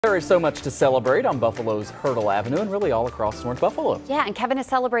There is so much to celebrate on Buffalo's Hertel Avenue and really all across North Buffalo. Yeah, and Kevin is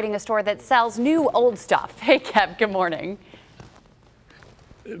celebrating a store that sells new old stuff. Hey, Kev, good morning.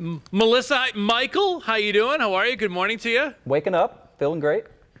 Melissa, Michael, how you doing? How are you? Good morning to you. Waking up, feeling great.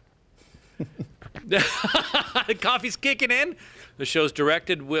 The coffee's kicking in. The show's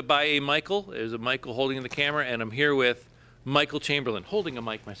directed by a Michael. There's a Michael holding the camera, and I'm here with Michael Chamberlain, holding a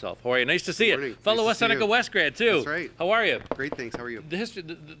mic myself. How are you? Nice to see you. Fellow West Seneca West grad, too. That's right. How are you? Great, thanks. How are you?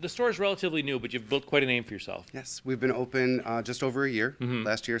 The store is relatively new, but you've built quite a name for yourself. Yes, we've been open just over a year.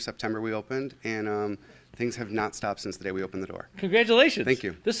 Last year, September, we opened, and things have not stopped since the day we opened the door. Congratulations. Thank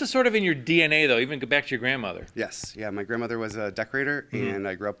you. This is sort of in your DNA, though, even go back to your grandmother. Yes, yeah, my grandmother was a decorator, and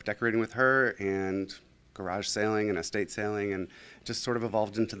I grew up decorating with her, and garage sailing and estate sailing, and just sort of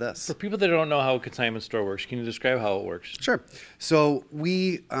evolved into this. For people that don't know how a consignment store works, can you describe how it works? Sure. So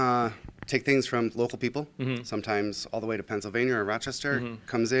we take things from local people, sometimes all the way to Pennsylvania or Rochester,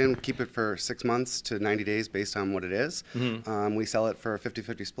 comes in, keep it for 6 months to 90 days based on what it is. We sell it for a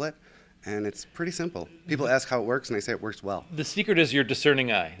 50-50 split. And it's pretty simple. People ask how it works, and I say it works well. The secret is your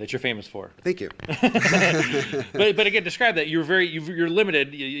discerning eye that you're famous for. Thank you. but again, describe that. You're limited,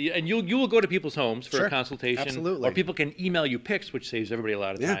 and you will go to people's homes for a consultation. Absolutely. Or people can email you pics, which saves everybody a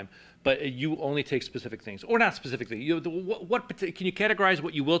lot of time. But you only take specific things, or not specific things. Can you categorize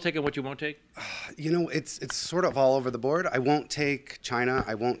what you will take and what you won't take? You know, it's sort of all over the board. I won't take china.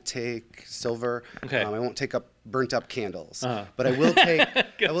 I won't take silver. Okay. I won't take burnt up candles. But I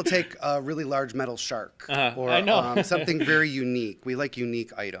will take a really large metal shark or something very unique. We like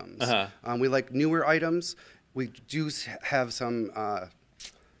unique items. We like newer items. We do have some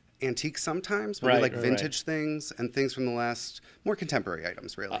antiques sometimes, but we like vintage things and things from the last, more contemporary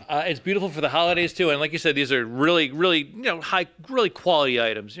items, really. It's beautiful for the holidays too, and like you said, these are really high, really quality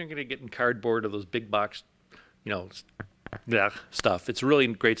items. You're going to get in cardboard or those big box, stuff. It's really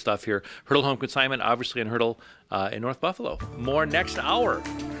great stuff here. Hertel Home Consignment, obviously in Hertel in North Buffalo. More next hour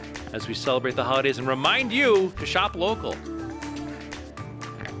as we celebrate the holidays and remind you to shop local.